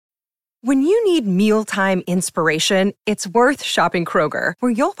When you need mealtime inspiration, it's worth shopping Kroger,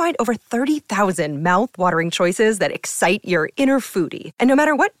 where you'll find over 30,000 mouth-watering choices that excite your inner foodie. And no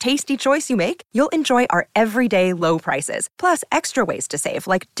matter what tasty choice you make, you'll enjoy our everyday low prices, plus extra ways to save,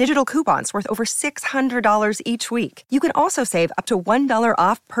 like digital coupons worth over $600 each week. You can also save up to $1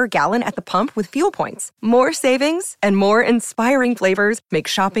 off per gallon at the pump with fuel points. More savings and more inspiring flavors make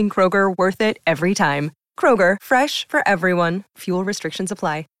shopping Kroger worth it every time. Kroger, fresh for everyone. Fuel restrictions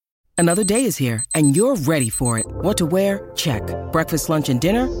apply. Another day is here, and you're ready for it. What to wear? Check. Breakfast, lunch, and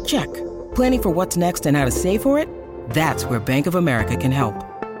dinner? Check. Planning for what's next and how to save for it? That's where Bank of America can help.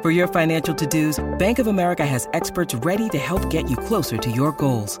 For your financial to-dos, Bank of America has experts ready to help get you closer to your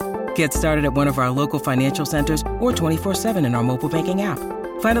goals. Get started at one of our local financial centers or 24/7 in our mobile banking app.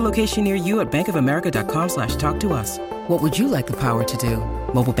 Find a location near you at bankofamerica.com/talktous. What would you like the power to do?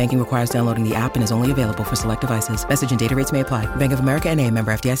 Mobile banking requires downloading the app and is only available for select devices. Message and data rates may apply. Bank of America N.A.,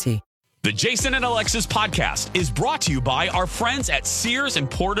 member FDIC. The Jason and Alexis podcast is brought to you by our friends at Sears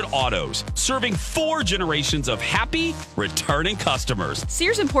Imported Autos, serving 4 generations of happy, returning customers.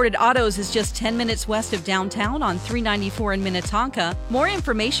 Sears Imported Autos is just 10 minutes west of downtown on 394 in Minnetonka. More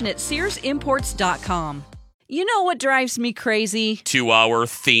information at SearsImports.com. You know what drives me crazy? 2-hour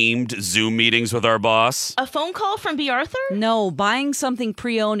themed Zoom meetings with our boss. A phone call from B. Arthur? No, buying something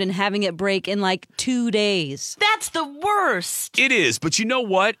pre-owned and having it break in like 2 days. That's the worst. It is, but you know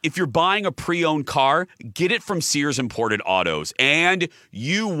what? If you're buying a pre-owned car, get it from Sears Imported Autos, and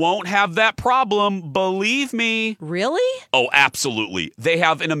you won't have that problem, believe me. Really? Oh, absolutely. They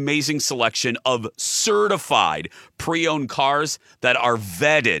have an amazing selection of certified pre-owned cars that are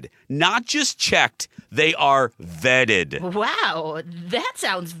vetted, not just checked. They are vetted. Wow, that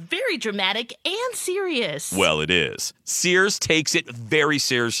sounds very dramatic and serious. Well, it is. Sears takes it very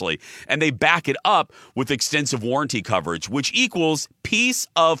seriously, and they back it up with extensive warranty coverage, which equals peace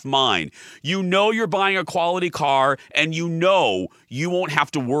of mind. You know you're buying a quality car, and you know you won't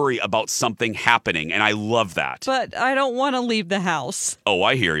have to worry about something happening, and I love that. But I don't want to leave the house. Oh,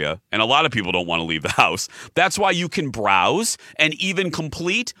 I hear you. And a lot of people don't want to leave the house. That's why you can browse and even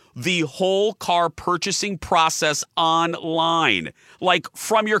complete the whole car purchasing process online, like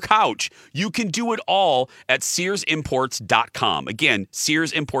from your couch. You can do it all at SearsImports.com. Again,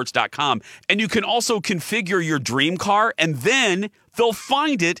 SearsImports.com. And you can also configure your dream car, and then they'll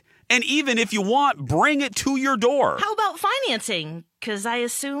find it. And even if you want, bring it to your door. How about financing? Because I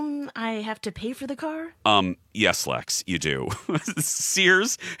assume I have to pay for the car? Yes, Lex, you do.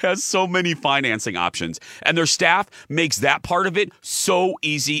 Sears has so many financing options, and their staff makes that part of it so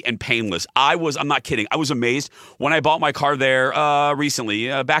easy and painless. I'm not kidding. I was amazed when I bought my car there recently,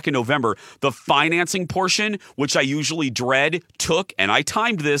 back in November. The financing portion, which I usually dread, took, and I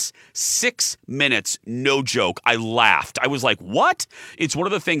timed this, 6 minutes. No joke. I laughed. I was like, what? It's one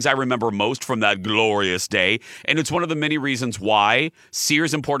of the things I remember most from that glorious day, and it's one of the many reasons why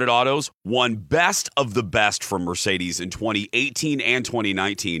Sears Imported Autos won Best of the Best from Mercedes in 2018 and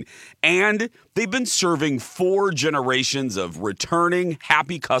 2019. And they've been serving 4 generations of returning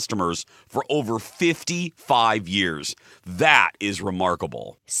happy customers for over 55 years. That is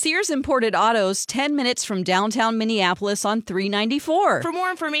remarkable. Sears Imported Autos, 10 minutes from downtown Minneapolis on 394. For more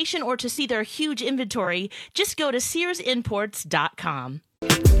information or to see their huge inventory, just go to SearsImports.com.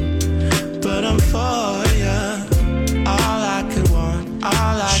 But I'm for ya. All I could want, all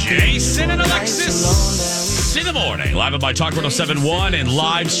I Jason and Alexis in the morning, live on my Talk 107.1 and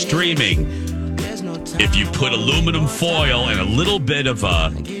live streaming. If you put aluminum foil and a little bit of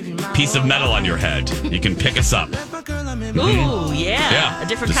a piece of metal on your head, you can pick us up. Ooh, yeah. A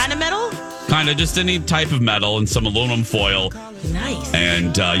different kind of metal? Kind of just any type of metal and some aluminum foil. Nice.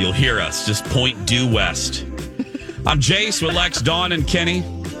 And you'll hear us. Just point due west. I'm Jace with Lex, Dawn, and Kenny.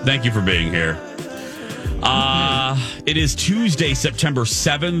 Thank you for being here. It is Tuesday, September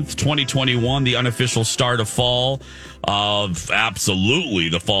 7th, 2021, the unofficial start of fall, of absolutely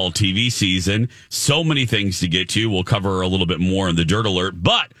the fall TV season. So many things to get to. We'll cover a little bit more in the Dirt Alert,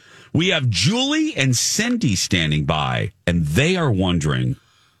 but we have Julie and Cindy standing by, and they are wondering,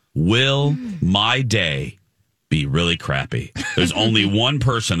 will my day be really crappy? There's only one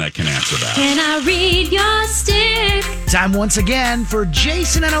person that can answer that. Can I read your stick? Time once again for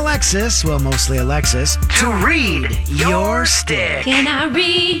Jason and Alexis, well, mostly Alexis, to read your stick. Can I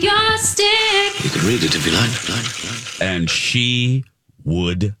read your stick? You can read it if you like. And she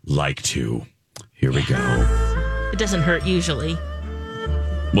would like to. Here we go. It doesn't hurt usually.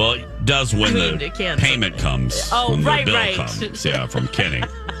 Well, it does when it can payment comes. Oh, when right, the bill right. comes. Yeah, from Kenny.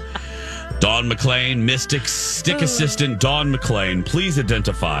 Dawn McLean, Mystic Stick Assistant Dawn McLean, please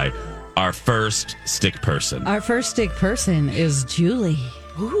identify our first stick person. Our first stick person is Julie.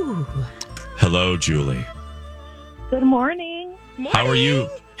 Ooh. Hello, Julie. Good morning. How are you?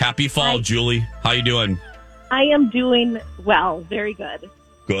 Happy fall, Julie. How you doing? I am doing well. Very good.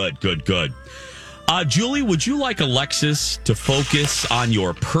 Good. Julie, would you like Alexis to focus on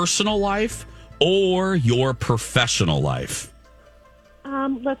your personal life or your professional life?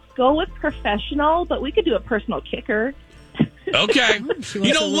 Let's go with professional, but we could do a personal kicker. Okay. Let's do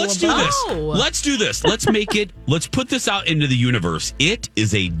this. Let's do this. Let's put this out into the universe. It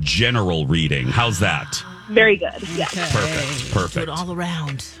is a general reading. How's that? Very good. Yes. Okay. Perfect. Do it all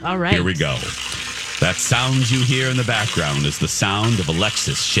around. All right. Here we go. That sound you hear in the background is the sound of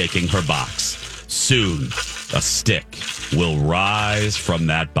Alexis shaking her box. Soon, a stick will rise from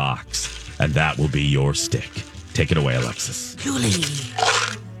that box, and that will be your stick. Take it away, Alexis. Julie.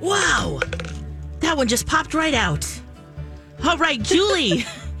 Wow. That one just popped right out. All right, Julie.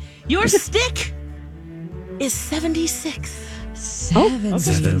 Your stick is 76.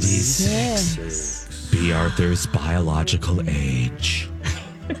 76. B. Arthur's biological age.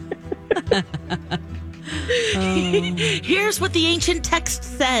 Here's what the ancient text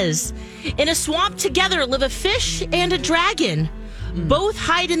says. In a swamp together live a fish and a dragon. Both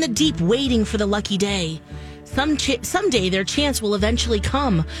hide in the deep waiting for the lucky day. Someday their chance will eventually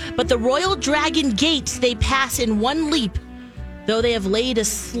come, but the royal dragon gates they pass in one leap, though they have laid a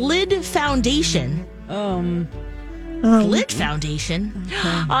slid foundation. Slid foundation?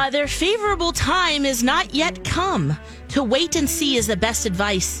 Okay. Their favorable time is not yet come. To wait and see is the best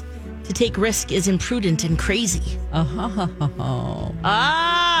advice. To take risk is imprudent and crazy.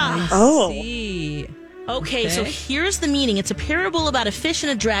 I see. Okay, so here's the meaning. It's a parable about a fish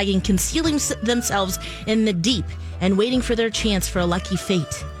and a dragon concealing themselves in the deep and waiting for their chance for a lucky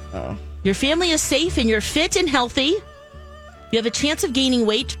fate. Your family is safe and you're fit and healthy. You have a chance of gaining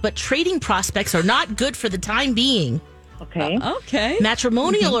weight, but trading prospects are not good for the time being. Okay. Okay.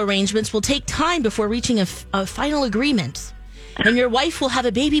 Matrimonial arrangements will take time before reaching a final agreement. And your wife will have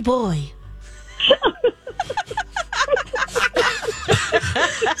a baby boy.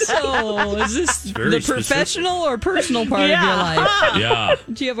 So, is this very the professional or personal part of your life? Yeah.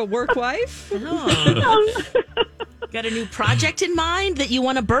 Do you have a work wife? Got a new project in mind that you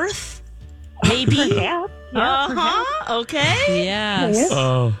want to birth? Maybe? Yeah. Okay. Yes.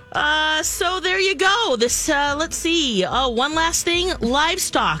 So there you go. This, let's see. One last thing.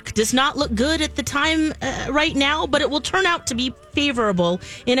 Livestock does not look good at the time right now, but it will turn out to be favorable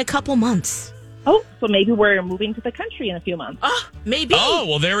in a couple months. Oh, so maybe we're moving to the country in a few months. Maybe. Oh,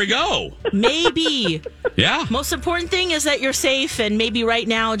 well, there we go. Maybe. Yeah. Most important thing is that you're safe, and maybe right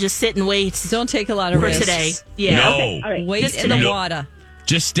now just sit and wait. Don't take a lot of for risks today. Yeah. No. Okay, all right. Wait Just in the today. water.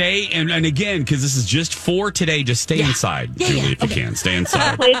 Just stay, and again, because this is just for today, just stay inside, Yeah, Julie, yeah. if you can. Stay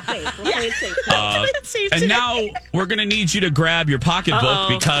inside. Play it safe. We'll play it safe. It's safe And today. now we're going to need you to grab your pocketbook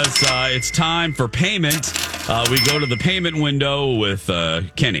because it's time for payment. We go to the payment window with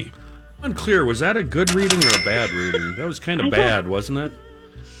Kenny. Unclear. Was that a good reading or a bad reading? That was kind of bad, wasn't it?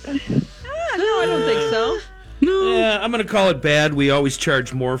 No, I don't think so. Yeah, I'm going to call it bad. We always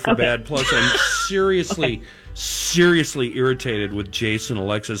charge more for bad. Plus, I'm seriously irritated with Jason,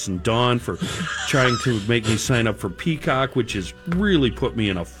 Alexis, and Dawn for trying to make me sign up for Peacock, which has really put me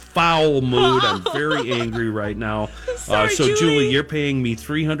in a foul mood. I'm very angry right now. Sorry, so, Julie, you're paying me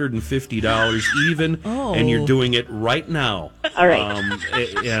 $350 even, and you're doing it right now. All right.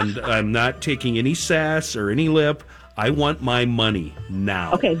 And I'm not taking any sass or any lip. I want my money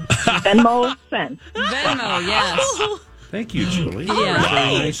now. Okay. Venmo send. Venmo, yes. Thank you, Julie. Yeah.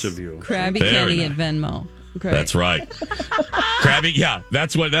 Very nice of you. Krabby Very Kenny nice. and Venmo. Great. That's right. Krabby, yeah,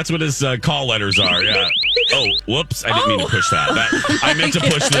 that's what his call letters are, yeah. Oh, whoops, I didn't mean to push that. I meant to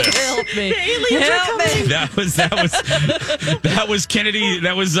push this. Help me. Aliens are Help me. That was Kennedy.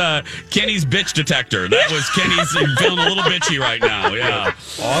 That was Kenny's bitch detector. That was Kenny's feeling a little bitchy right now. Yeah,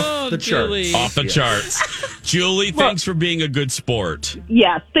 Off the Julie. charts. off the charts. Julie, thanks for being a good sport.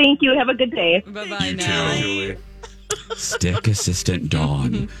 Yes. Thank you. Have a good day. Bye-bye now. Julie. Stick assistant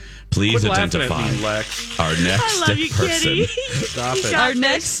Dawn, please Quit laughing identify at me, Lex. our next I love you, stick person. Kitty. Stop it.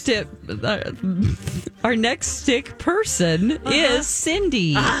 Our next stick person is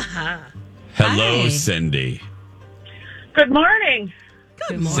Cindy. Hello, Hi. Cindy. Good morning.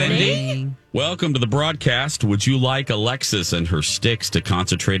 Good morning. Cindy, welcome to the broadcast. Would you like Alexis and her sticks to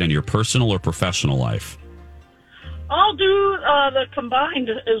concentrate on your personal or professional life? I'll do the combined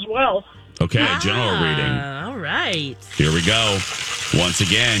as well. Okay, a general reading. All right. Here we go. Once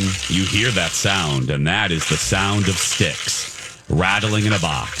again, you hear that sound, and that is the sound of sticks rattling in a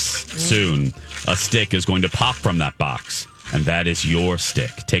box. Soon, a stick is going to pop from that box, and that is your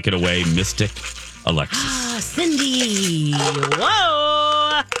stick. Take it away, Mystic Alexis. Cindy. Whoa.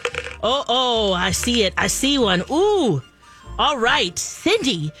 Oh, I see it. I see one. Ooh. All right.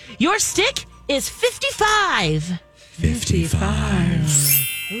 Cindy, your stick is 55. 55.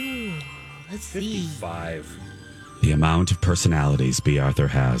 Ooh, let's see. 55. The amount of personalities B. Arthur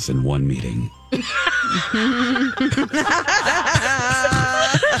has in one meeting. Make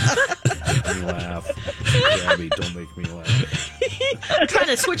me laugh. Gabby, don't make me laugh. I'm trying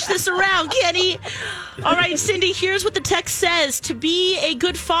to switch this around, Kenny. All right, Cindy, here's what the text says. To be a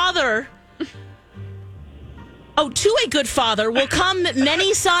good father. To a good father will come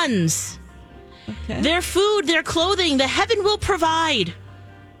many sons. Okay. Their food, their clothing, the heaven will provide.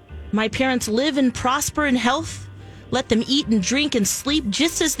 My parents live and prosper in health. Let them eat and drink and sleep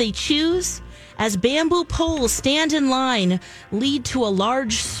just as they choose. As bamboo poles stand in line, lead to a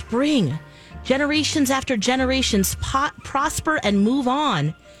large spring. Generations after generations prosper and move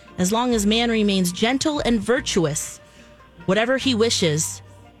on, as long as man remains gentle and virtuous. Whatever he wishes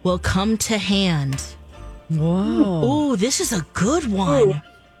will come to hand. Whoa. Ooh, this is a good one. Ooh,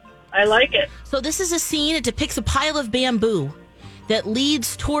 I like it. So this is a scene. It depicts a pile of bamboo that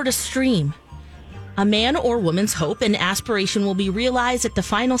leads toward a stream. A man or woman's hope and aspiration will be realized at the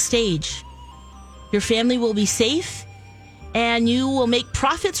final stage. Your family will be safe, and you will make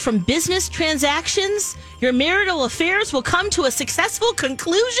profits from business transactions. Your marital affairs will come to a successful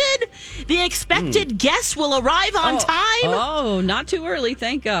conclusion. The expected guest will arrive on time. Oh, not too early,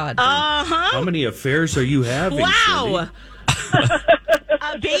 thank God. How many affairs are you having, Wow. Cindy?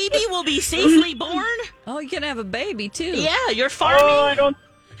 A baby will be safely born. Oh, you can have a baby, too. Yeah, you're farming. Oh, I don't.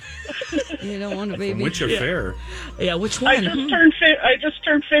 You don't want a baby. Which affair? Yeah, which I one? just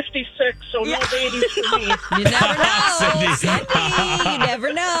turned 56, so no babies for me. You never know. Cindy. Cindy, you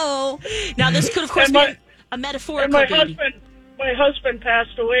never know. Now, this could, of course, And my- be a metaphorical And my baby. husband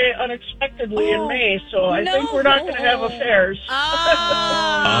passed away unexpectedly in May, so I think we're not going to have affairs.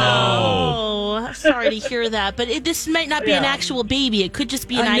 Oh, sorry to hear that. But this might not be an actual baby. It could just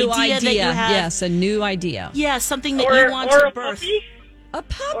be an A new idea that you have. Yes, a new idea. Yeah, something that Or, you want or to a birth. puppy. A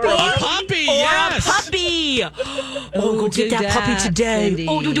puppy. A puppy, Or yes. a puppy. Oh, go do get that puppy that, today. Cindy.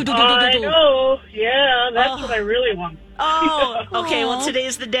 Oh, do. I know. Yeah, that's what I really want. Oh, okay. Well,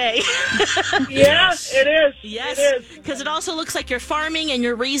 today's the day. Yeah, it is. Yes, It is. because it also looks like your farming and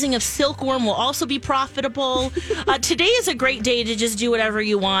your raising of silkworm will also be profitable. Today is a great day to just do whatever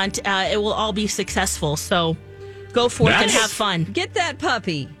you want. It will all be successful. So go forth and have fun. Get that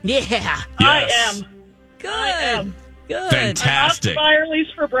puppy. Yeah. I Yes. am. Good. I am. Good. Fantastic.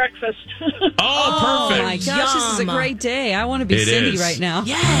 Firelies for breakfast. Oh, perfect. Oh my gosh, this is a Yum. great day. I want to be It Cindy is. right now.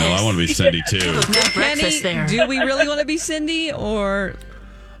 Yes. No, I want to be Cindy too. Now, Kenny, breakfast there. do we really want to be Cindy or?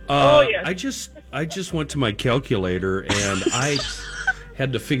 yes. I just went to my calculator and I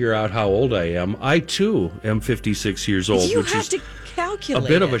had to figure out how old I am. I too am 56 years old, You which have is to a calculate.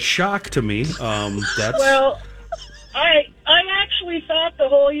 bit of a it. shock to me. That's Well, I actually thought the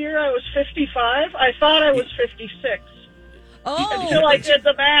whole year I was 55. I thought I was 56 until I did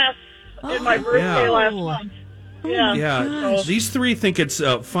the math in my birthday last month. Yeah. Yeah, these three think it's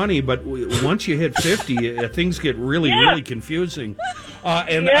funny, but once you hit 50, things get really confusing.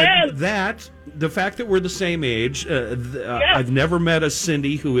 And the fact that we're the same age, I've never met a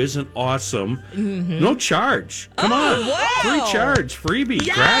Cindy who isn't awesome. No charge. Come on. wow. Free charge, freebie,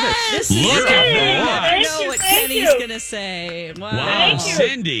 gratis. Look at that. I Thank know you, what thank Kenny's you. going to say. Wow. Wow,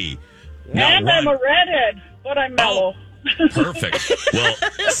 Cindy. And Now I'm a run. redhead, but I'm mellow. Perfect. Well,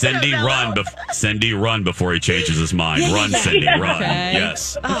 Cindy, Cindy, run before he changes his mind. Run, Cindy, run. Okay.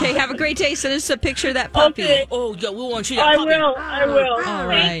 Yes. Okay, have a great day. Send us a picture of that puppy. Okay. Oh, yeah, we want you to I puppy. will. I will. All Thank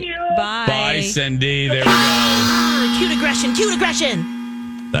right. you. Bye. Bye, Cindy. There we go. Cute aggression, cute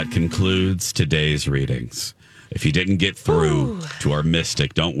aggression. That concludes today's readings. If you didn't get through to our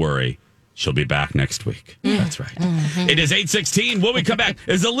mystic, don't worry. She'll be back next week. That's right. It is 8:16. When we come back,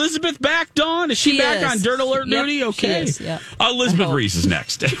 is Elizabeth back, Dawn? Is she back is. on Dirt Alert Yep, Duty? she Okay. is, yep. Elizabeth I hope. Reese is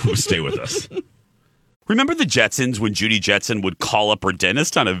next. Stay with us. Remember the Jetsons when Judy Jetson would call up her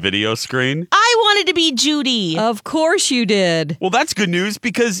dentist on a video screen? I wanted to be Judy. Of course you did. Well, that's good news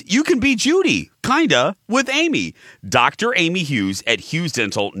because you can be Judy, kinda, with Amy. Dr. Amy Hughes at Hughes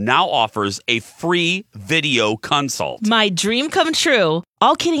Dental now offers a free video consult. My dream come true.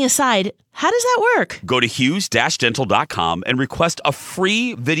 All kidding aside, how does that work? Go to hughes-dental.com and request a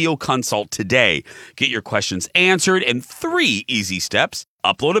free video consult today. Get your questions answered in 3 easy steps.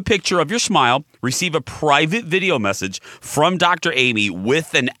 Upload a picture of your smile, receive a private video message from Dr. Amy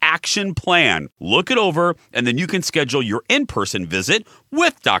with an action plan. Look it over, and then you can schedule your in-person visit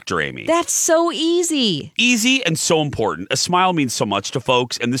with Dr. Amy. That's so easy. Easy and so important. A smile means so much to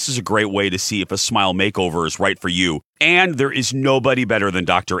folks, and this is a great way to see if a smile makeover is right for you. And there is nobody better than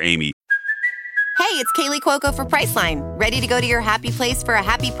Dr. Amy. Hey, it's Kaylee Cuoco for Priceline. Ready to go to your happy place for a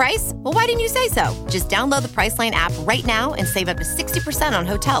happy price? Well, why didn't you say so? Just download the Priceline app right now and save up to 60% on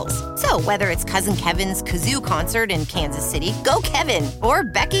hotels. So whether it's Cousin Kevin's Kazoo Concert in Kansas City, go Kevin, or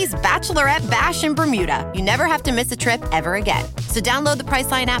Becky's Bachelorette Bash in Bermuda, you never have to miss a trip ever again. So download the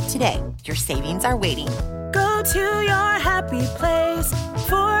Priceline app today. Your savings are waiting. Go to your happy place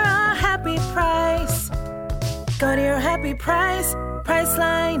for a happy price. Go to your happy price,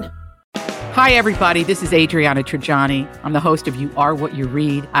 Priceline. Hi, everybody. This is Adriana Trajani. I'm the host of You Are What You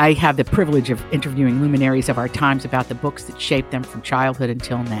Read. I have the privilege of interviewing luminaries of our times about the books that shaped them from childhood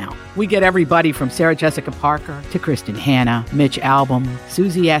until now. We get everybody from Sarah Jessica Parker to Kristen Hanna, Mitch Albom,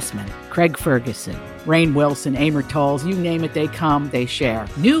 Susie Essman, Craig Ferguson, Rainn Wilson, Amor Tolls, you name it, they come, they share.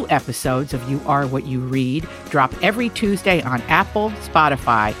 New episodes of You Are What You Read drop every Tuesday on Apple,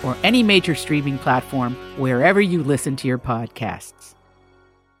 Spotify, or any major streaming platform wherever you listen to your podcasts.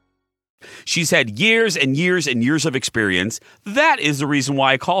 She's had years and years and years of experience. That is the reason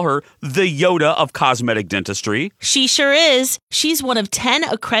why I call her the Yoda of cosmetic dentistry. She sure is. She's one of 10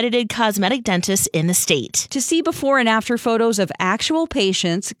 accredited cosmetic dentists in the state. To see before and after photos of actual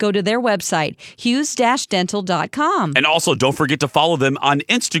patients, go to their website, hughes-dental.com. And also, don't forget to follow them on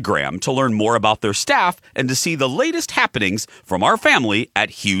Instagram to learn more about their staff and to see the latest happenings from our family at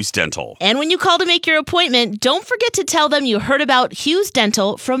Hughes Dental. And when you call to make your appointment, don't forget to tell them you heard about Hughes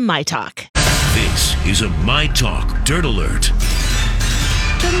Dental from My Talk. This is a My Talk Dirt Alert.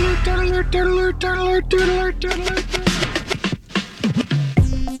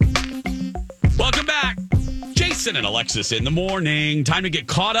 Welcome back. Jason and Alexis in the morning. Time to get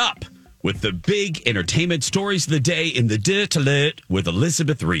caught up with the big entertainment stories of the day in the Dirt Alert with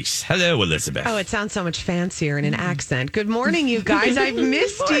Elizabeth Reese. Hello, Elizabeth. Oh, it sounds so much fancier in an accent. Good morning, you guys. I've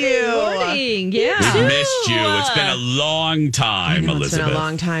missed you. Morning. Yeah. We've missed you. It's been a long time, Elizabeth. It's been a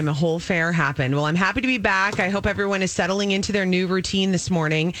long time. A whole fair happened. Well, I'm happy to be back. I hope everyone is settling into their new routine this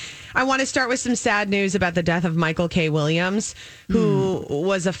morning. I want to start with some sad news about the death of Michael K. Williams, who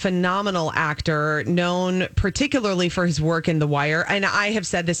was a phenomenal actor, known particularly for his work in The Wire. And I have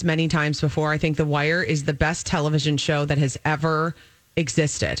said this many times before. I think The Wire is the best television show that has ever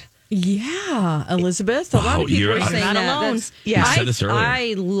existed. Yeah, Elizabeth. A lot of people are saying that. Yeah, I said this earlier.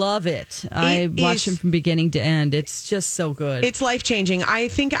 I love it. I watch him from beginning to end. It's just so good. It's life-changing. I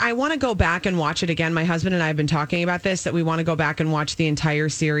think I want to go back and watch it again. My husband and I have been talking about this, that we want to go back and watch the entire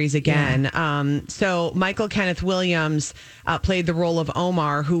series again. Yeah. So Michael Kenneth Williams played the role of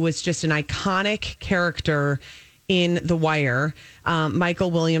Omar, who was just an iconic character in The Wire.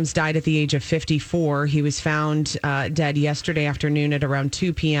 Michael Williams died at the age of 54. He was found dead yesterday afternoon at around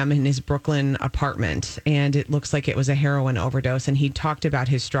 2 p.m. in his Brooklyn apartment. And it looks like it was a heroin overdose. And he talked about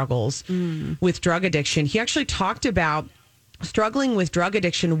his struggles with drug addiction. He actually talked about struggling with drug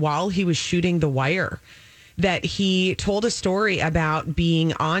addiction while he was shooting The Wire. That he told a story about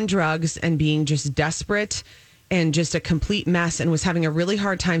being on drugs and being just desperate and just a complete mess, and was having a really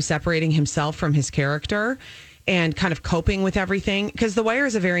hard time separating himself from his character and kind of coping with everything, because The Wire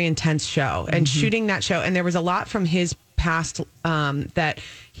is a very intense show, and shooting that show, and there was a lot from his past that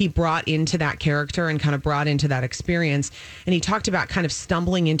he brought into that character and kind of brought into that experience. And he talked about kind of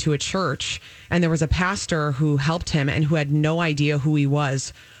stumbling into a church, and there was a pastor who helped him and who had no idea who he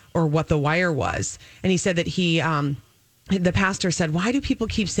was or what The Wire was. And he said that the pastor said, "Why do people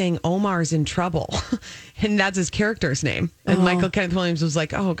keep saying Omar's in trouble?" And that's his character's name. And Michael Kenneth Williams was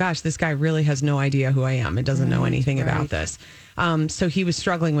like, "Oh gosh, this guy really has no idea who I am and doesn't know anything about this." So he was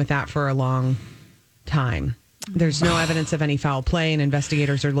struggling with that for a long time. There's no evidence of any foul play, and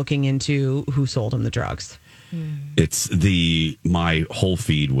investigators are looking into who sold him the drugs. It's my whole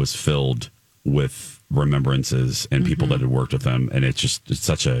feed was filled with remembrances and people that had worked with him. And it's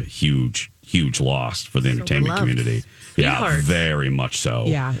such a huge loss for the entertainment community. Yeah, very much so.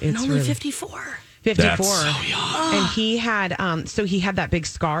 Yeah, it's only really 54. 54. That's so young. And he had he had that big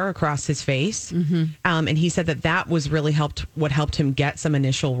scar across his face. And he said that was really what helped him get some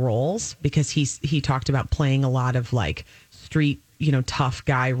initial roles, because he talked about playing a lot of like street, tough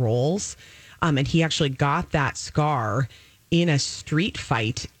guy roles. And he actually got that scar in a street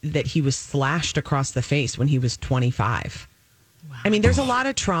fight that he was slashed across the face when he was 25. Wow. I mean, there's a lot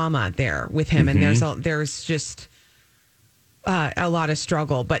of trauma there with him, and there's just a lot of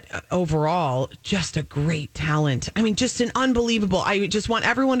struggle, but overall, just a great talent. I mean, just an unbelievable. I just want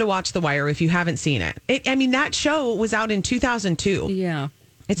everyone to watch The Wire if you haven't seen it. That show was out in 2002. Yeah.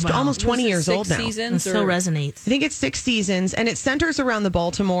 It's almost 20 years old now. It still resonates. I think it's 6 seasons, and it centers around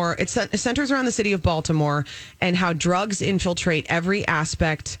it centers around the city of Baltimore and how drugs infiltrate every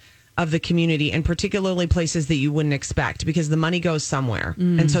aspect of the community, and particularly places that you wouldn't expect, because the money goes somewhere.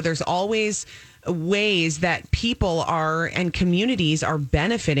 And so there's always ways that people are and communities are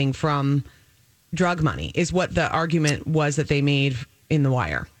benefiting from drug money, is what the argument was that they made in The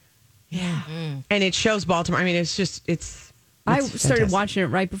Wire. Yeah. And it shows Baltimore. I mean, it's I started watching it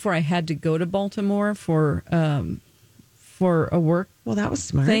right before I had to go to Baltimore for a work that was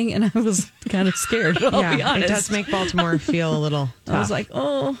smart thing, and I was kind of scared. I'll be honest. It does make Baltimore feel a little tough. I was like,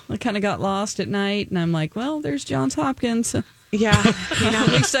 I kind of got lost at night, and I'm like, well, there's Johns Hopkins. Yeah, at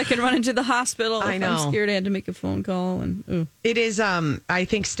least I can run into the hospital. I know. I'm scared. I had to make a phone call, and it is. I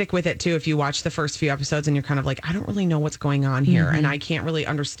think stick with it too. If you watch the first few episodes and you're kind of like, I don't really know what's going on here, and I can't really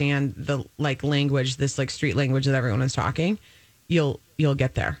understand the language, this street language that everyone is talking. You'll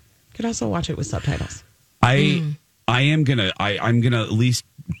get there. You could also watch it with subtitles. I'm gonna at least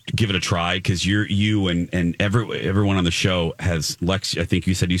give it a try, because you and everyone on the show has. Lex, I think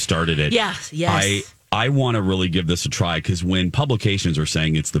you said you started it. Yes. I want to really give this a try, because when publications are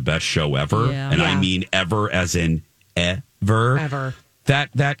saying it's the best show ever, and I mean ever as in ever,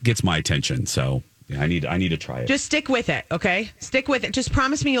 that gets my attention. So I need to try it. Just stick with it, okay? Stick with it. Just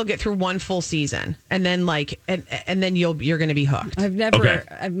promise me you'll get through one full season, and then and then you're going to be hooked. I've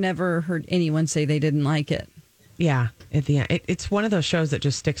never heard anyone say they didn't like it. Yeah, at the end, it's one of those shows that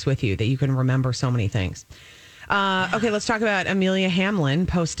just sticks with you, that you can remember so many things. Okay, let's talk about Amelia Hamlin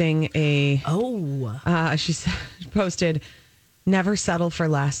posting she posted, "Never settle for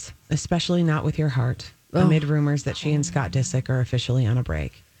less, especially not with your heart," amid rumors that she and Scott Disick are officially on a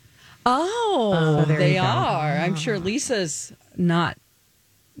break. So they are. I'm sure Lisa's not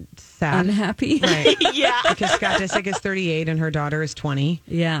sad, unhappy. Right. Yeah. Because Scott Disick is 38 and her daughter is 20.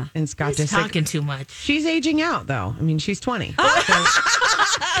 Yeah. And Scott He's Disick, talking too much. She's aging out, though. I mean, she's 20. So he's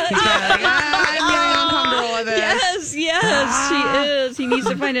I'm really uncomfortable with this. Yes, she is. He needs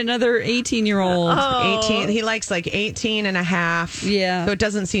to find another 18-year-old. 18. He likes 18 and a half. Yeah. So it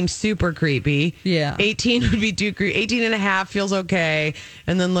doesn't seem super creepy. Yeah. 18 would be too creepy. 18 and a half feels okay.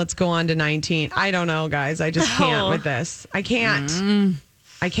 And then let's go on to 19. I don't know, guys. I just can't with this. I can't.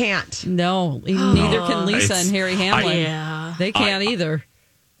 I can't. No, neither can Lisa and Harry Hamlin. They can't either.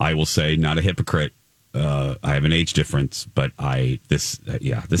 I will say, not a hypocrite. I have an age difference, but this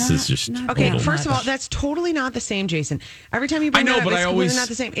is just okay. First of all, that's totally not the same, Jason. Every time you bring that up, it's completely not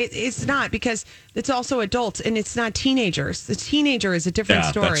the same. It's not, because it's also adults and it's not teenagers. The teenager is a different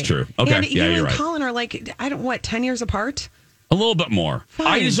story. That's true. Okay, and you you're and right. Colin are 10 years apart? A little bit more. Fine.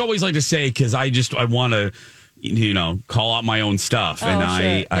 I just always like to say, because I want to, call out my own stuff. And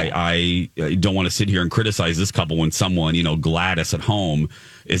I don't want to sit here and criticize this couple when someone, Gladys at home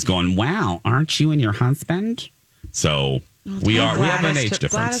is going, wow, aren't you and your husband? So we have an age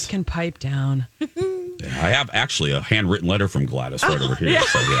difference. Gladys can pipe down. I have actually a handwritten letter from Gladys right over here.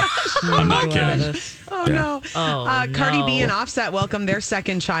 So I'm not kidding. No. Cardi B and Offset welcomed their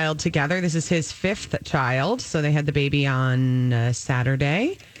second child together. This is his fifth child. So they had the baby on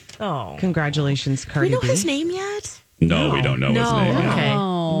Saturday. Oh, congratulations, Cardi B. We know his name yet? No, we don't know his name. Okay.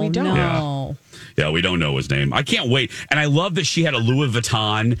 We don't. Yeah, we don't know his name. I can't wait. And I love that she had a Louis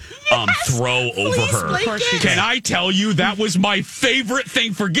Vuitton throw over her. Of course she did. Can I tell you, that was my favorite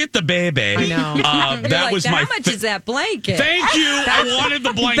thing. Forget the baby. I know. That was how much is that blanket? Thank you. I wanted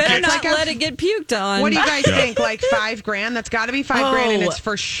the blanket. Better not let it get puked on. What do you guys think? Like $5,000? That's got to be $5,000, and it's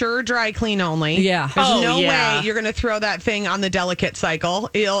for sure dry clean only. Yeah. There's no way you're going to throw that thing on the delicate cycle.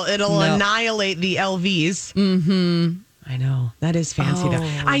 It'll annihilate the LVs. Mm-hmm. I know. That is fancy, though.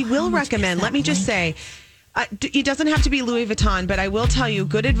 I will recommend, let me just say, it doesn't have to be Louis Vuitton, but I will tell you,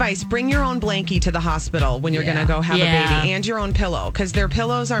 good advice. Bring your own blankie to the hospital when you're going to go have a baby, and your own pillow, because their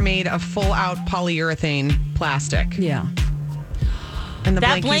pillows are made of full-out polyurethane plastic. Yeah. And the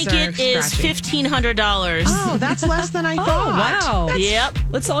that blanket is $1,500. Oh, that's less than I thought. Wow. Yep.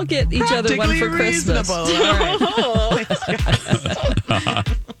 Let's all get each other one for Christmas. All right.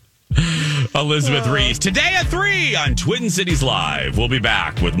 Elizabeth Reese, today at 3 on Twin Cities Live. We'll be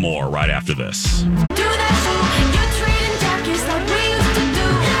back with more right after this.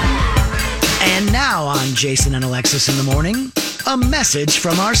 And now on Jason and Alexis in the Morning, a message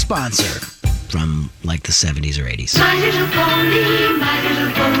from our sponsor from like the 70s or 80s. My little pony, my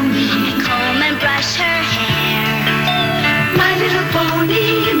little pony. Comb and brush her hair. My little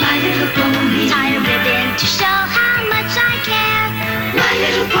pony, my little pony. Tie a ribbon to show how much I care. My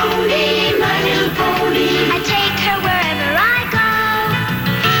little pony, my little pony. I take her wherever I go.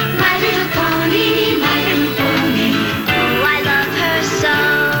 My little pony, my little pony. Oh, I love her so.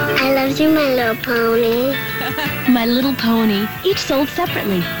 I love you, my little pony. My Little Pony. Each sold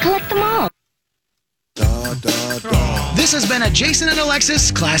separately. Collect them all. This has been a Jason and Alexis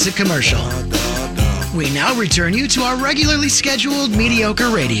classic commercial. We now return you to our regularly scheduled mediocre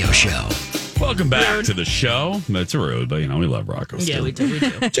radio show. Welcome back to the show. It's rude, but we love Rocco. Yeah, we do.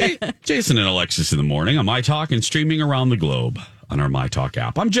 Jason and Alexis in the morning on My Talk and streaming around the globe on our My Talk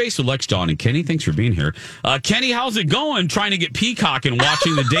app. I'm Jason, Lex, Dawn, and Kenny. Thanks for being here. Kenny, how's it going? Trying to get Peacock and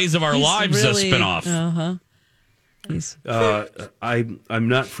watching the Days of Our Lives spinoff. I'm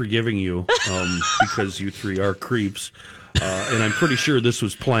not forgiving you because you three are creeps. And I'm pretty sure this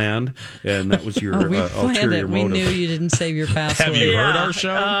was planned, and that was your ulterior motive. We knew you didn't save your password. Have you heard our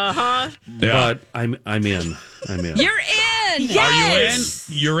show? Uh-huh. Yeah. But I'm in. You're in. Yes. Are you in?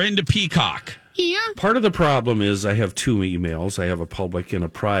 You're into Peacock. Yeah. Part of the problem is I have two emails. I have a public and a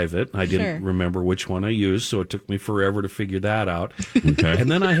private. I didn't remember which one I used, so it took me forever to figure that out. Okay. And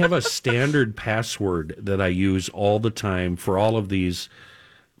then I have a standard password that I use all the time for all of these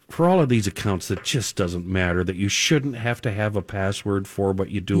accounts that just doesn't matter, that you shouldn't have to have a password for, but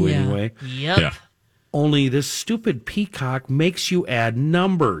you do anyway. Yep. Yeah. Only this stupid Peacock makes you add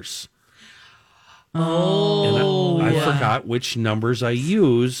numbers. Oh. And I forgot which numbers I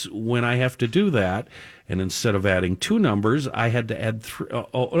use when I have to do that. And instead of adding 2 numbers, I had to add 3.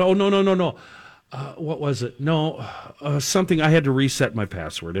 No. What was it? No, something. I had to reset my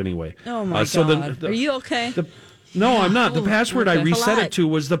password anyway. Oh, my God. Are you okay? No, I'm not. The password I reset it to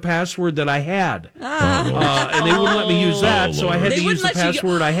was the password that I had. And they wouldn't let me use that, so I had to use the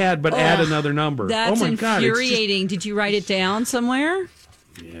password I had, but add another number. That's oh my God, infuriating. Did you write it down somewhere?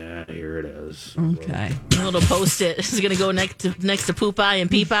 Yeah, here it is. Okay. A little post-it. It's going to go next to Poopeye and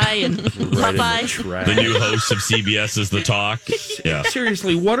Peepeye and Popeye. The new host of CBS is The Talk. Yeah.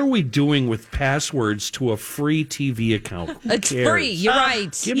 Seriously, what are we doing with passwords to a free TV account? It's free. You're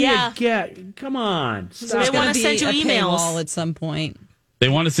right. Give me a get. Come on. So they want to send you emails at some point. They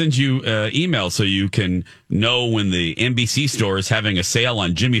want to send you emails so you can know when the NBC store is having a sale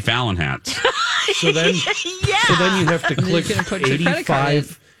on Jimmy Fallon hats. So then you have to click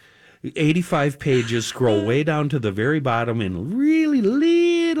 85 pages, scroll way down to the very bottom in really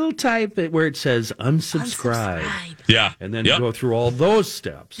little type where it says unsubscribe. Yeah. And then go through all those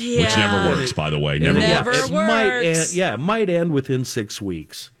steps. Yeah. Which never works, by the way. Never works. It might end within 6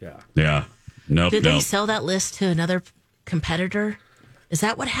 weeks. Yeah. Yeah. Nope. Did they sell that list to another competitor? Is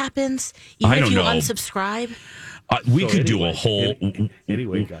that what happens? I Even don't if you know. unsubscribe? We could do a whole.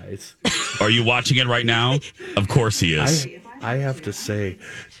 Anyway, guys. Are you watching it right now? Of course he is. I have to say,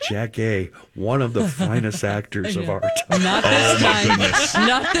 Jack A., one of the finest actors of our time. Not this time. Goodness.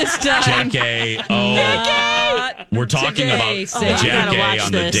 Not this time. Jack A. We're talking about Jack A.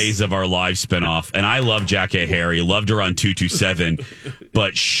 on the Days of Our Lives spinoff. And I love Jack A. Harry. Loved her on 227.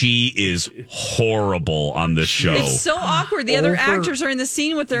 But she is horrible on this show. It's so awkward. The other actors are in the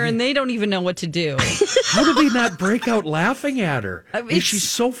scene with her, and they don't even know what to do. How did they not break out laughing at her? She's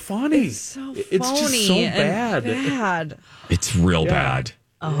so funny. It's so funny. It's just so bad. It's real bad.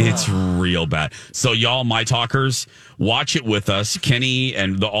 It's real bad. So y'all, My Talkers, watch it with us. Kenny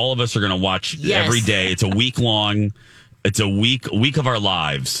and all of us are going to watch every day. It's a week long. It's a week of our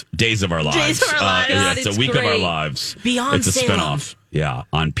lives, Days of Our Lives. Days of Our Lives. It's a week of our lives. Beyond It's a Salem. spinoff. Yeah,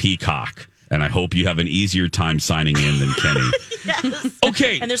 on Peacock. And I hope you have an easier time signing in than Kenny. Yes.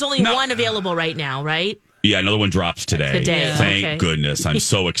 Okay. And there's only one available right now, right? Yeah, another one drops today. Thank goodness. I'm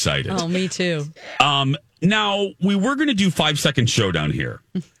so excited. Oh, me too. Now, we were going to do 5-second showdown here.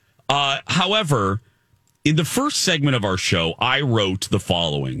 However, in the first segment of our show, I wrote the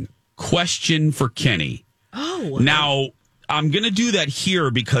following question for Kenny. Oh. Now, I'm going to do that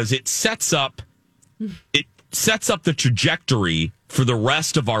here because it sets up the trajectory for the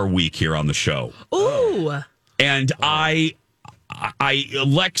rest of our week here on the show. Ooh. And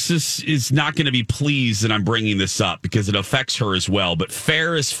Alexis is not going to be pleased that I'm bringing this up because it affects her as well. But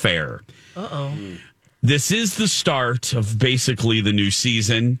fair is fair. Uh-oh. This is the start of basically the new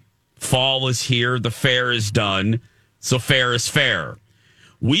season. Fall is here. The fair is done. So fair is fair.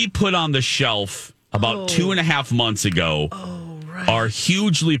 We put on the shelf about 2.5 months ago our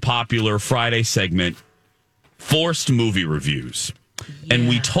hugely popular Friday segment, Forced Movie Reviews. Yeah. And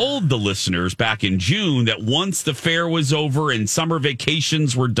we told the listeners back in June that once the fair was over and summer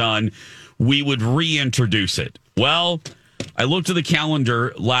vacations were done, we would reintroduce it. Well, I looked at the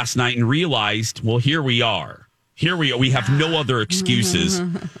calendar last night and realized, well, here we are. We have no other excuses.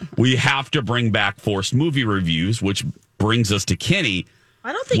 We have to bring back Forced Movie Reviews, which brings us to Kenny.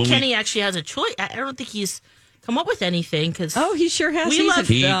 I don't think Kenny actually has a choice. I don't think he's come up with anything because he sure has. We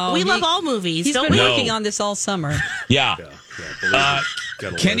love all movies. He's been working on this all summer. Yeah.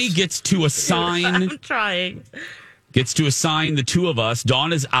 Kenny gets to assign. I'm trying. Gets to assign the two of us.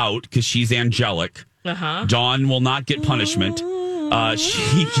 Dawn is out because she's angelic. Uh-huh. Dawn will not get punishment. She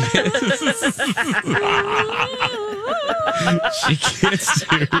gets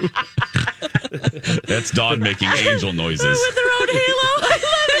to. That's Dawn making angel noises with her own halo. I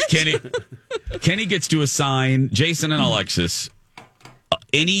love it. Kenny gets to assign Jason and Alexis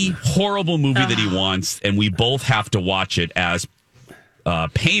any horrible movie that he wants, and we both have to watch it as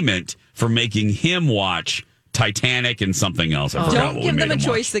payment for making him watch Titanic and something else. I forgot Don't what give we them made a him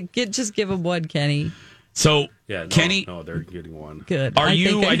choice. Just give them one, Kenny. So, Kenny, they're getting one. Good. I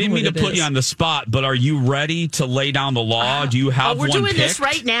didn't mean to put you on the spot, but are you ready to lay down the law? Do you have one we're doing picked? this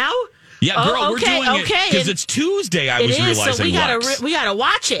right now? Yeah, girl, we're doing it because it's Tuesday. I was realizing. So we gotta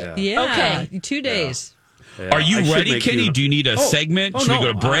watch it. Yeah. Okay. 2 days. Yeah, are you ready, Kenny? Do you need a segment? Should we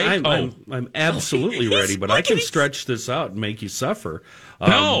go to break? I'm absolutely ready, but I can stretch this out and make you suffer.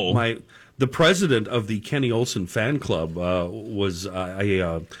 No. The president of the Kenny Olson fan club was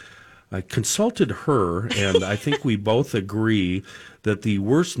I consulted her, and I think we both agree that the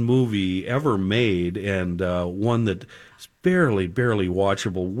worst movie ever made, and one that is barely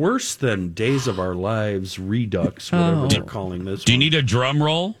watchable, worse than Days of Our Lives Redux, whatever they're calling this. Do you need a drum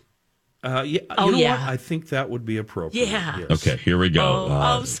roll? Yeah. You know what? I think that would be appropriate. Yeah. Yes. Okay, here we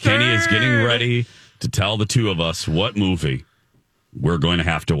go. Kenny is getting ready to tell the two of us what movie we're going to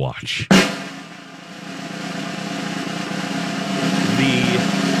have to watch. The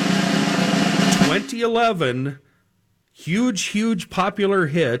 2011 huge popular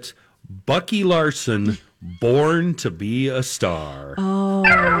hit, Bucky Larson, Born to be a Star. Oh.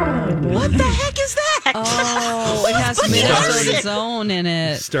 What the heck is that? Oh, it has Minnesota's Own in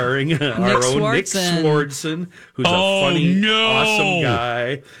it. Starring our own Nick Swardson, who's a funny, awesome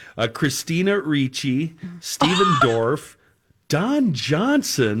guy. Christina Ricci, Stephen Dorff, Don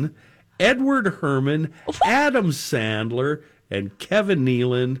Johnson, Edward Herman, Adam Sandler, and Kevin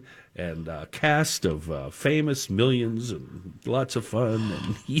Nealon, and a cast of famous millions and lots of fun.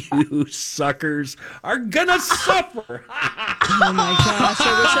 And you suckers are gonna suffer. Oh my gosh!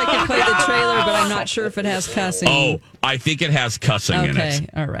 I wish I could play the trailer, but I'm not sure if it has cussing. Oh, I think it has cussing in it. Okay,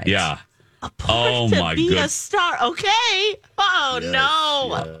 all right. Yeah. Oh my god! Be a star, okay? Oh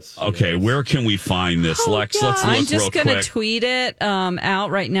no! Yes, okay, where can we find this, Lex? Let's look I'm just real gonna quick. tweet it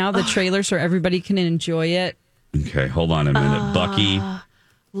out right now. The trailer, so everybody can enjoy it. Okay, hold on a minute, Bucky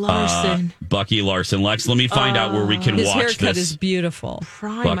Larson. Bucky Larson. Lex, let me find out where we can His watch haircut this. is beautiful.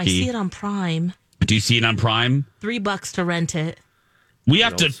 Prime. I see it on Prime. Do you see it on Prime? $3 to rent it. We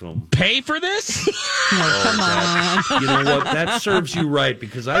have to pay for this? Come on. You know what? That serves you right,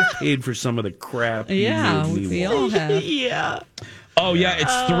 because I've paid for some of the crap. Yeah, we all have. Yeah. Oh, yeah,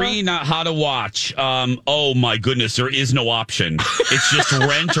 it's $3, not how to watch. Oh, my goodness, there is no option. It's just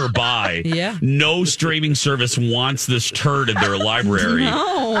rent or buy. Yeah. No streaming service wants this turd in their library.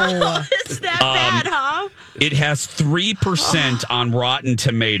 No. It's that bad, huh? It has 3% on Rotten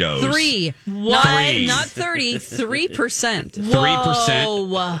Tomatoes. 3. What? Not 30. 3%.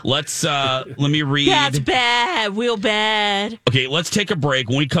 3%. Let's let me read. That's bad. Real bad. Okay, let's take a break.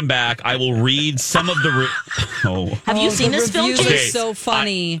 When we come back, I will read some of the. Have you seen this film? Reviews Okay, are so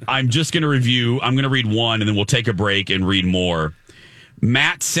funny. I'm just going to review. I'm going to read one, and then we'll take a break and read more.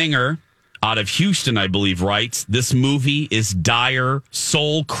 Matt Singer, out of Houston, I believe, writes, "This movie is dire,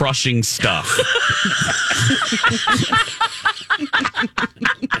 soul-crushing stuff."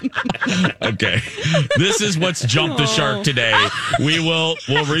 Okay, this is what's jumped the shark today. We'll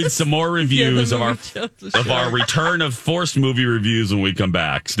read some more reviews of our return of forced movie reviews when we come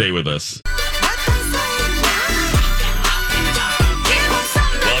back. Stay with us.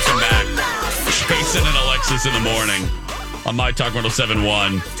 Welcome back, Jason and Alexis in the morning on My Talk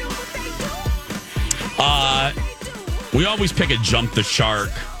 107.1. We always pick a jump the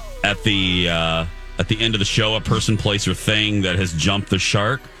shark at the end of the show, a person, place, or thing that has jumped the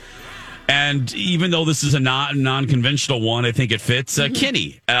shark. And even though this is a non-conventional one, I think it fits.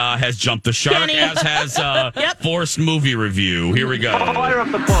 Kenny has jumped the shark, as has Forced Movie Review. Here we go. Fire up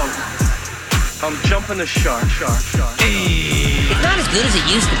the boat. I'm jumping the shark. It's not as good as it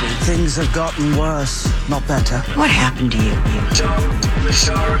used to be. Things have gotten worse, not better. What happened to you? Jump the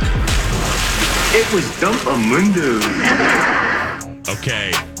shark. It was Dumpamundo.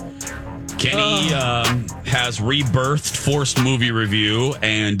 Okay. Kenny has rebirthed Forced Movie Review,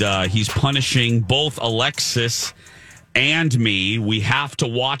 and he's punishing both Alexis and me. We have to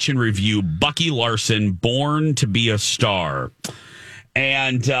watch and review Bucky Larson, Born to be a Star.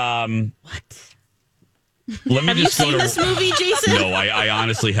 And what? Let me have just you go seen to this movie, Jason? No, I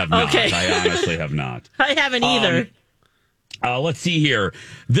honestly have not. Okay. I honestly have not. I haven't either. Let's see here.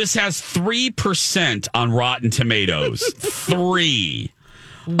 This has 3% on Rotten Tomatoes. 3.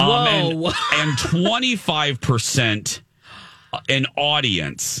 and 25% an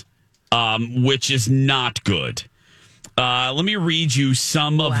audience, which is not good. Let me read you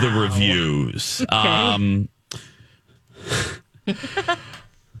some of the reviews. Okay.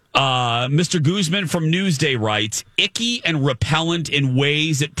 Mr. Guzman from Newsday writes, icky and repellent in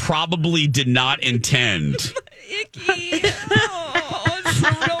ways it probably did not intend. Icky. Oh, it's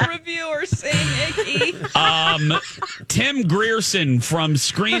from no reviewer saying icky. Tim Grierson from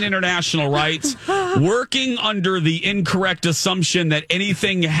Screen International writes, working under the incorrect assumption that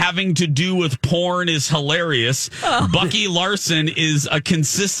anything having to do with porn is hilarious, Bucky Larson is a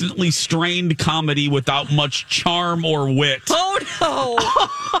consistently strained comedy without much charm or wit. Oh, no.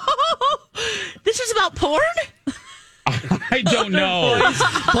 This is about porn? I don't know.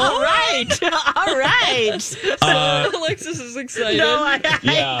 All right. All right. Alexis is excited. No,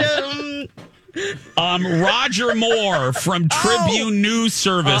 Roger Moore from Tribune News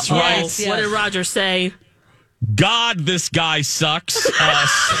Service writes, What did Roger say? God, this guy sucks.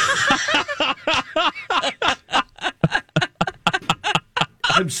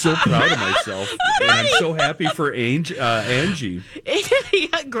 I'm so proud of myself, and I'm so happy for Angie.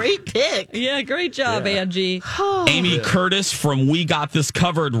 Yeah, great pick. Yeah, great job, Angie. Amy Curtis from We Got This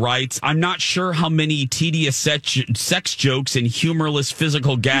Covered writes, I'm not sure how many tedious sex jokes and humorless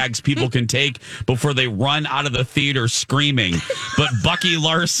physical gags people can take before they run out of the theater screaming, but Bucky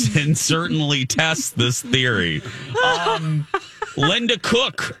Larson certainly tests this theory. Linda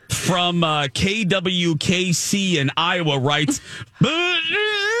Cook from KWKC in Iowa writes,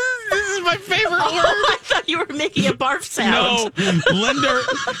 this is my favorite word. I thought you were making a barf sound. No,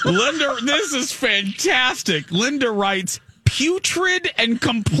 Linda, this is fantastic. Linda writes, putrid and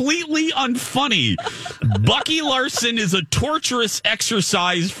completely unfunny. Bucky Larson is a torturous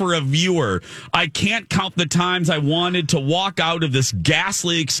exercise for a viewer. I can't count the times I wanted to walk out of this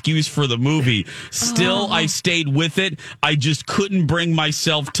ghastly excuse for the movie. Still, I stayed with it. I just couldn't bring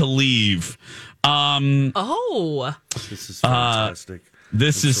myself to leave. This is fantastic.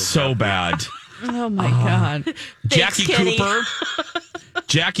 This is so bad. Oh, my God. Jackie Cooper.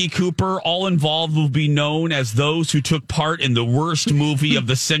 Jackie Cooper, all involved will be known as those who took part in the worst movie of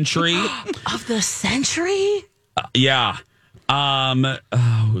the century. Of the century? Yeah.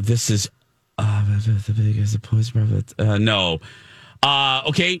 This is the biggest opposed prophet. No.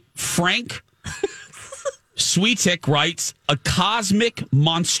 Okay. Frank Sweetik writes, a cosmic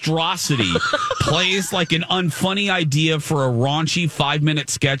monstrosity plays like an unfunny idea for a raunchy 5-minute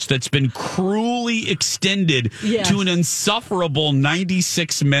sketch that's been cruelly extended to an insufferable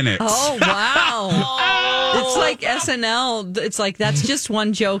 96 minutes. Oh, wow. It's like SNL. It's like, that's just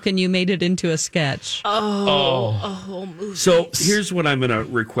one joke and you made it into a sketch. So here's what I'm going to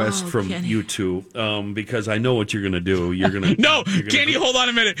request from you two, because I know what you're going to do. You're going to No, Kenny, hold on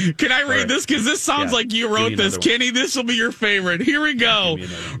a minute. Can I read this? Because this sounds like you wrote this. Kenny, this will be your favorite. Here we go.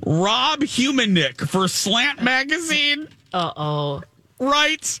 Rob Humanick for Slant Magazine.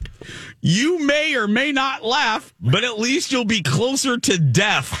 Writes, you may or may not laugh, but at least you'll be closer to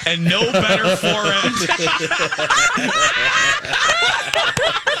death and no better for it.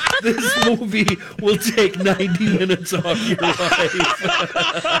 This movie will take 90 minutes off your life.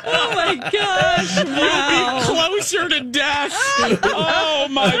 Oh, my gosh. Wow. You'll be closer to death. Oh,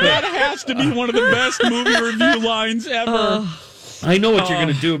 my. That has to be one of the best movie review lines ever. I know what you're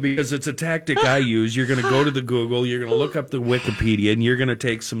going to do because it's a tactic I use. You're going to go to the Google, you're going to look up the Wikipedia, and you're going to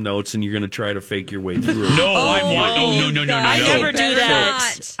take some notes, and you're going to try to fake your way through it. No. I never do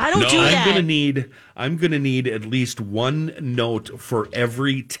that. I don't do that. I'm going to need at least one note for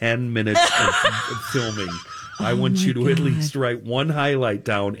every 10 minutes of filming. I want you to at least write one highlight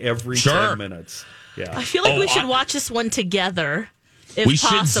down every 10 minutes. Yeah. I feel like we should watch this one together. If we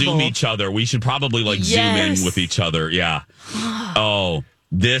possible. should Zoom each other. We should probably zoom in with each other. Yeah. I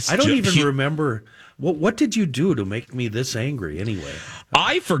don't even remember. What did you do to make me this angry anyway?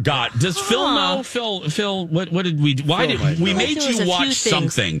 I forgot. Does Phil know? Phil, what did we do? Why did we made you watch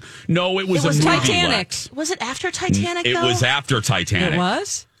something? No, it was a movie. Titanic. Was it after Titanic, It though? was after Titanic. It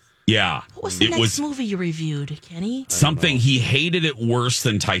was? Yeah. What was the next movie you reviewed, Kenny? Something he hated it worse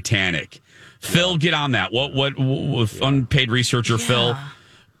than Titanic. Phil, get on that. What unpaid researcher Phil?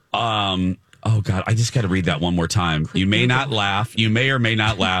 Oh God, I just got to read that one more time. You may not laugh, you may or may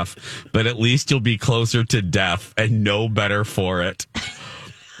not laugh, but at least you'll be closer to death and no better for it.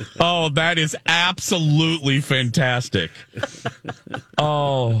 Oh, that is absolutely fantastic.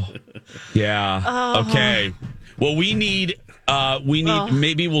 Oh, yeah. Okay. Well, we need We need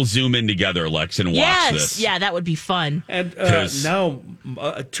maybe we'll zoom in together, Lex, and watch this. Yeah, that would be fun. And now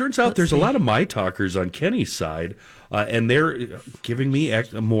it turns out there's a lot of my talkers on Kenny's side, and they're giving me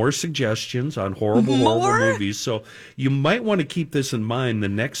more suggestions on horrible movies. So you might want to keep this in mind the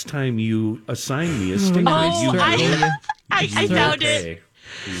next time you assign me a stinger. I found it.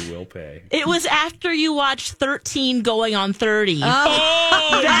 You will pay. It was after you watched 13 going on 30. Yes!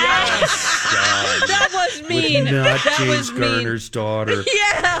 That was mean. Not that James was Garner's daughter.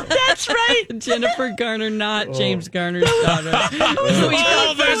 Yeah, that's right. Jennifer Garner, not James Garner's daughter. So we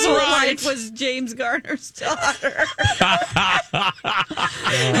thought his wife was James Garner's daughter.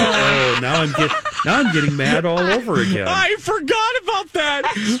 Now I'm getting mad all over again. I forgot about that.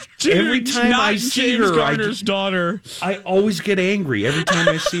 Every time I see her, Garner's daughter, I always get angry. Every time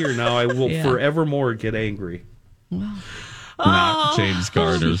I see her now, I will forevermore get angry. Wow. Not James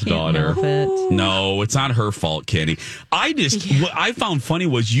Garner's daughter. No, it's not her fault, Kenny. What I found funny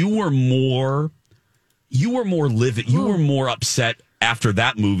was you were more livid. You were more upset after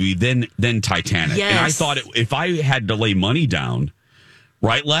that movie than Titanic. Yes. And I thought if I had to lay money down,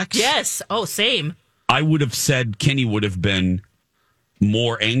 right, Lex? Yes. Oh, same. I would have said Kenny would have been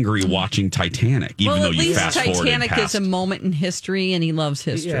more angry watching Titanic, even though you fast forward. Titanic is a moment in history, and he loves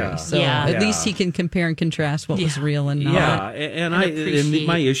history. Yeah. So at least he can compare and contrast what was real and not. Yeah, and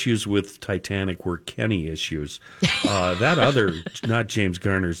my issues with Titanic were Kenny issues. That other, not James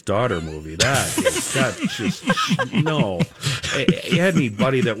Garner's daughter movie, that just no.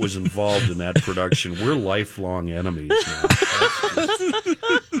 Anybody that was involved in that production, we're lifelong enemies now.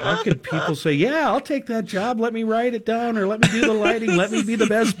 How could people say, "Yeah, I'll take that job. Let me write it down, or let me do the lighting, let me be the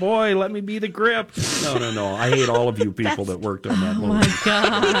best boy, let me be the grip"? No. I hate all of you people that worked on that movie. Oh my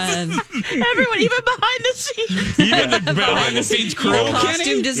God! Everyone, even behind the scenes, even the behind the scenes crew,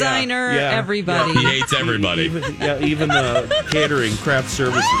 costume designer, everybody. He hates everybody. Even the catering, craft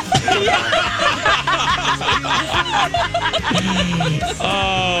services.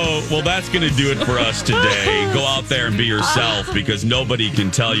 Oh, well, that's going to do it for us today. Go out there and be yourself, because nobody can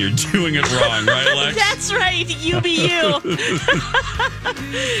tell you're doing it wrong, right, Lex? That's right. You be you.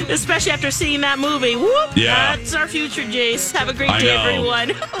 Especially after seeing that movie. Whoop. Yeah. That's our future, Jace. Have a great day,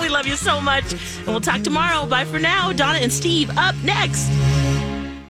 everyone. We love you so much. And we'll talk tomorrow. Bye for now. Donna and Steve up next.